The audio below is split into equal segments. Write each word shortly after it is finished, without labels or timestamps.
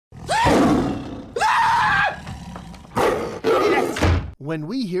When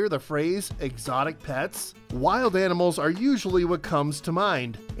we hear the phrase exotic pets, wild animals are usually what comes to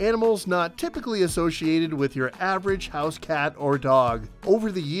mind. Animals not typically associated with your average house cat or dog. Over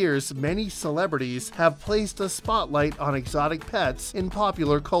the years, many celebrities have placed a spotlight on exotic pets in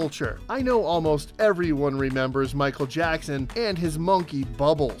popular culture. I know almost everyone remembers Michael Jackson and his monkey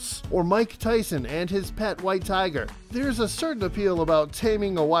Bubbles, or Mike Tyson and his pet white tiger. There's a certain appeal about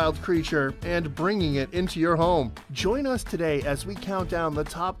taming a wild creature and bringing it into your home. Join us today as we count down the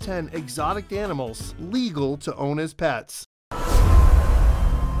top 10 exotic animals legal to own as pets.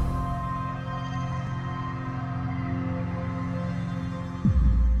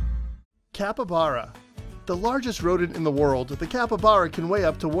 Capybara. The largest rodent in the world, the capybara can weigh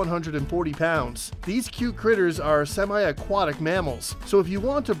up to 140 pounds. These cute critters are semi-aquatic mammals, so if you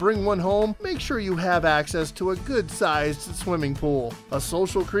want to bring one home, make sure you have access to a good-sized swimming pool. A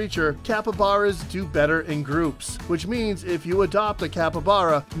social creature, capybaras do better in groups, which means if you adopt a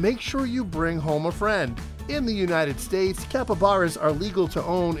capybara, make sure you bring home a friend. In the United States, capybaras are legal to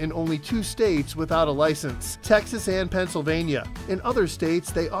own in only 2 states without a license, Texas and Pennsylvania. In other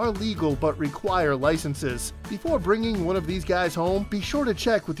states, they are legal but require licenses. Before bringing one of these guys home, be sure to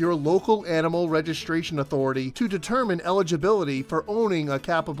check with your local animal registration authority to determine eligibility for owning a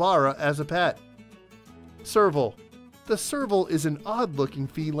capybara as a pet. Serval. The serval is an odd-looking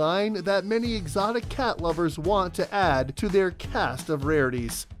feline that many exotic cat lovers want to add to their cast of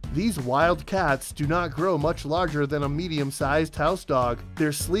rarities. These wild cats do not grow much larger than a medium-sized house dog.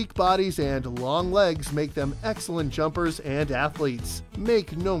 Their sleek bodies and long legs make them excellent jumpers and athletes.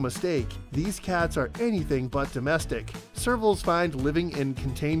 Make no mistake, these cats are anything but domestic. Servals find living in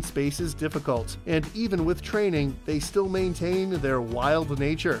contained spaces difficult, and even with training, they still maintain their wild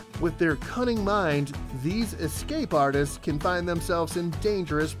nature. With their cunning mind, these escape artists can find themselves in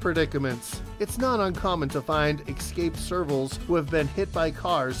dangerous predicaments. It's not uncommon to find escaped servals who have been hit by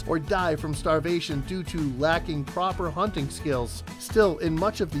cars or die from starvation due to lacking proper hunting skills. Still, in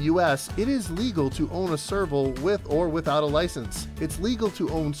much of the US, it is legal to own a serval with or without a license. It's legal to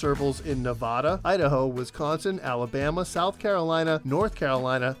own servals in Nevada, Idaho, Wisconsin, Alabama, South Carolina, North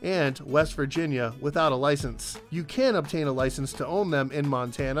Carolina, and West Virginia without a license. You can obtain a license to own them in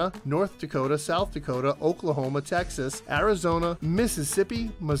Montana, North Dakota, South Dakota, Oklahoma, Texas, Arizona,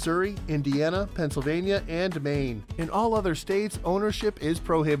 Mississippi, Missouri, Indiana, Pennsylvania, and Maine. In all other states, ownership is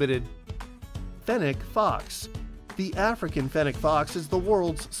prohibited. Fennec fox. The African fennec fox is the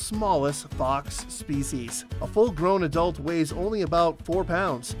world's smallest fox species. A full-grown adult weighs only about 4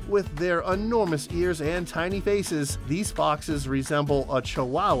 pounds. With their enormous ears and tiny faces, these foxes resemble a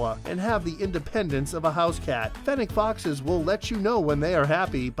chihuahua and have the independence of a house cat. Fennec foxes will let you know when they are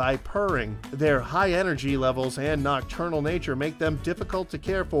happy by purring. Their high energy levels and nocturnal nature make them difficult to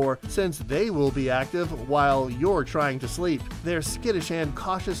care for since they will be active while you're trying to sleep. Their skittish and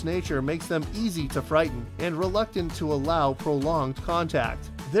cautious nature makes them easy to frighten and reluctant to allow prolonged contact.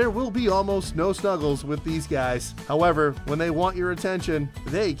 There will be almost no snuggles with these guys. However, when they want your attention,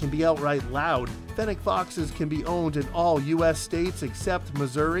 they can be outright loud. Fennec foxes can be owned in all US states except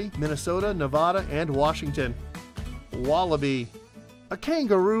Missouri, Minnesota, Nevada, and Washington. Wallaby. A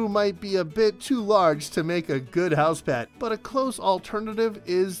kangaroo might be a bit too large to make a good house pet, but a close alternative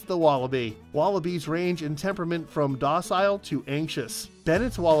is the wallaby. Wallabies range in temperament from docile to anxious.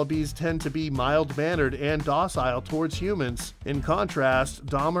 Bennett's wallabies tend to be mild-mannered and docile towards humans. In contrast,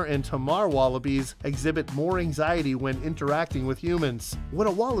 Dahmer and Tamar wallabies exhibit more anxiety when interacting with humans. When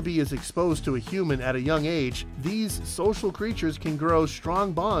a wallaby is exposed to a human at a young age, these social creatures can grow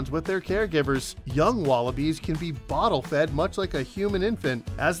strong bonds with their caregivers. Young wallabies can be bottle-fed much like a human infant.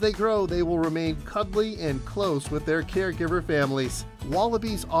 As they grow, they will remain cuddly and close with their caregiver families.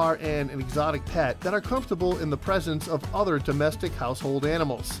 Wallabies are an exotic pet that are comfortable in the presence of other domestic household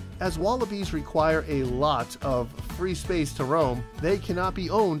animals. As wallabies require a lot of free space to roam, they cannot be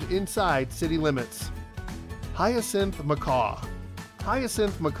owned inside city limits. Hyacinth macaw.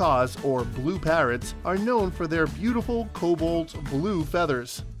 Hyacinth macaws, or blue parrots, are known for their beautiful cobalt blue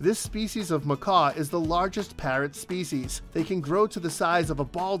feathers. This species of macaw is the largest parrot species. They can grow to the size of a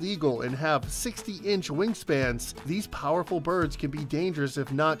bald eagle and have 60-inch wingspans. These powerful birds can be dangerous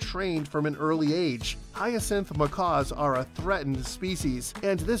if not trained from an early age. Hyacinth macaws are a threatened species,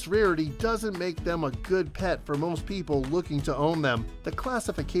 and this rarity doesn't make them a good pet for most people looking to own them. The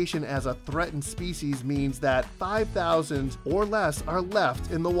classification as a threatened species means that 5,000 or less are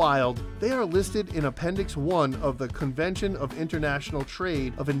left in the wild. They are listed in Appendix 1 of the Convention of International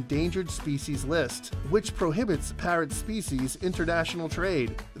Trade of Endangered Species list, which prohibits parrot species international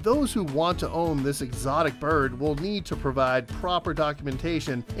trade. Those who want to own this exotic bird will need to provide proper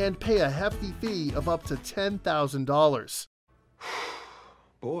documentation and pay a hefty fee of up to $10,000.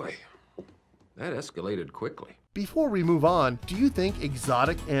 Boy, that escalated quickly. Before we move on, do you think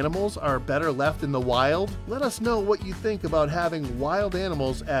exotic animals are better left in the wild? Let us know what you think about having wild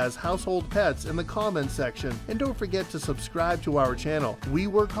animals as household pets in the comments section, and don't forget to subscribe to our channel. We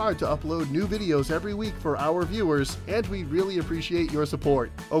work hard to upload new videos every week for our viewers, and we really appreciate your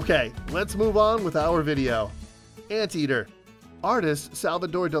support. Okay, let's move on with our video. Anteater. Artist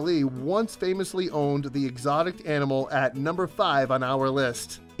Salvador Dali once famously owned the exotic animal at number 5 on our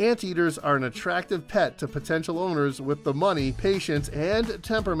list. Anteaters are an attractive pet to potential owners with the money, patience, and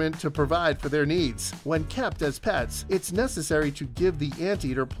temperament to provide for their needs. When kept as pets, it's necessary to give the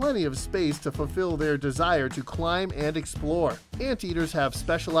anteater plenty of space to fulfill their desire to climb and explore. Anteaters have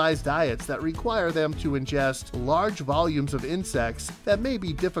specialized diets that require them to ingest large volumes of insects that may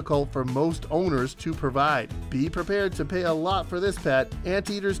be difficult for most owners to provide. Be prepared to pay a lot for this pet.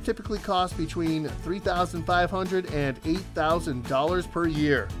 Anteaters typically cost between $3,500 and $8,000 per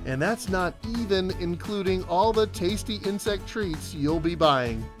year. And that's not even including all the tasty insect treats you'll be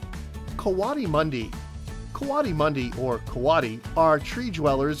buying. Coati-mundi. Coati-mundi, or coati, are tree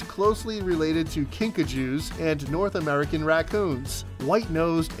dwellers closely related to kinkajous and North American raccoons.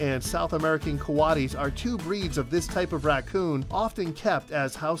 White-nosed and South American coatis are two breeds of this type of raccoon, often kept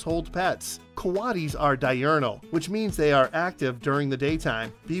as household pets. Coatis are diurnal, which means they are active during the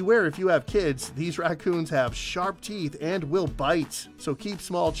daytime. Beware if you have kids, these raccoons have sharp teeth and will bite, so keep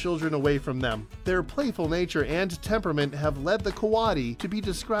small children away from them. Their playful nature and temperament have led the coati to be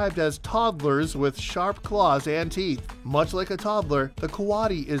described as toddlers with sharp claws and teeth. Much like a toddler, the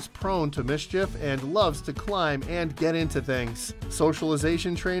coati is prone to mischief and loves to climb and get into things.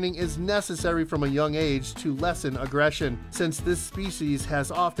 Socialization training is necessary from a young age to lessen aggression, since this species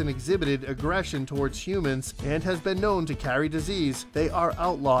has often exhibited aggression towards humans and has been known to carry disease. They are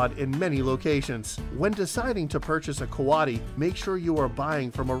outlawed in many locations. When deciding to purchase a coati, make sure you are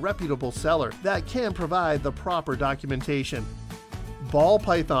buying from a reputable seller that can provide the proper documentation. Ball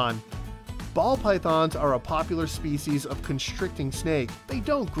python. Ball pythons are a popular species of constricting snake. They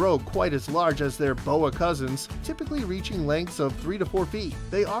don't grow quite as large as their boa cousins, typically reaching lengths of 3 to 4 feet.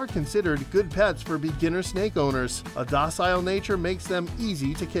 They are considered good pets for beginner snake owners. A docile nature makes them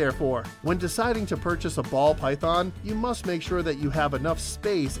easy to care for. When deciding to purchase a ball python, you must make sure that you have enough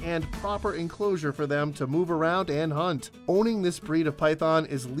space and proper enclosure for them to move around and hunt. Owning this breed of python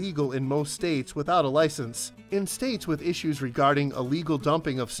is legal in most states without a license. In states with issues regarding illegal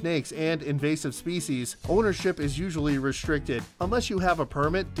dumping of snakes and invasive species, ownership is usually restricted, unless you have a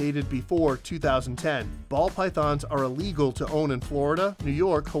permit dated before 2010. Ball pythons are illegal to own in Florida, New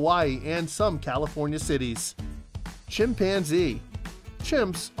York, Hawaii, and some California cities. Chimpanzee.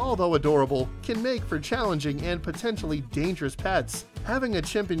 Chimps, although adorable, can make for challenging and potentially dangerous pets. Having a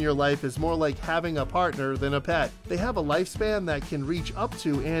chimp in your life is more like having a partner than a pet. They have a lifespan that can reach up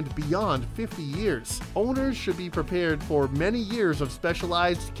to and beyond 50 years. Owners should be prepared for many years of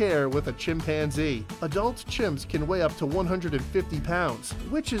specialized care with a chimpanzee. Adult chimps can weigh up to 150 pounds,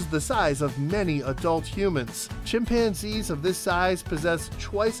 which is the size of many adult humans. Chimpanzees of this size possess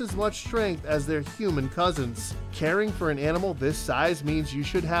twice as much strength as their human cousins. Caring for an animal this size means you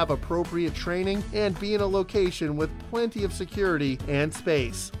should have appropriate training and be in a location with plenty of security and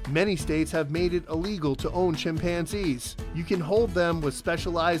space. Many states have made it illegal to own chimpanzees. You can hold them with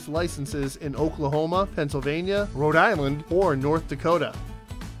specialized licenses in Oklahoma, Pennsylvania, Rhode Island, or North Dakota.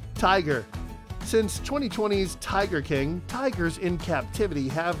 Tiger. Since 2020's Tiger King, tigers in captivity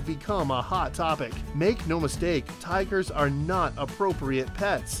have become a hot topic. Make no mistake, tigers are not appropriate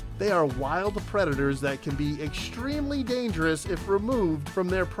pets. They are wild predators that can be extremely dangerous if removed from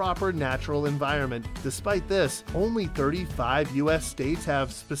their proper natural environment. Despite this, only 35 U.S. states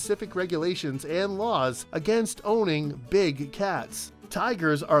have specific regulations and laws against owning big cats.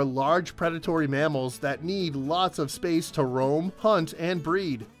 Tigers are large predatory mammals that need lots of space to roam, hunt, and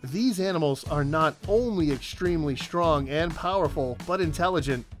breed. These animals are not only extremely strong and powerful, but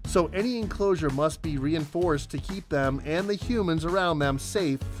intelligent, so any enclosure must be reinforced to keep them and the humans around them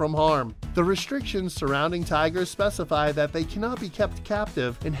safe from harm. The restrictions surrounding tigers specify that they cannot be kept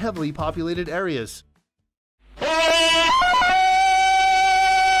captive in heavily populated areas.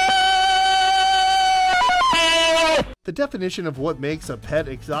 The definition of what makes a pet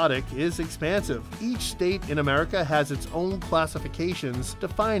exotic is expansive. Each state in America has its own classifications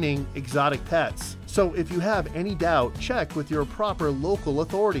defining exotic pets. So if you have any doubt, check with your proper local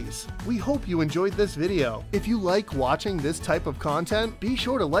authorities. We hope you enjoyed this video. If you like watching this type of content, be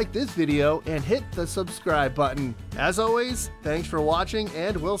sure to like this video and hit the subscribe button. As always, thanks for watching,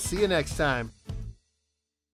 and we'll see you next time.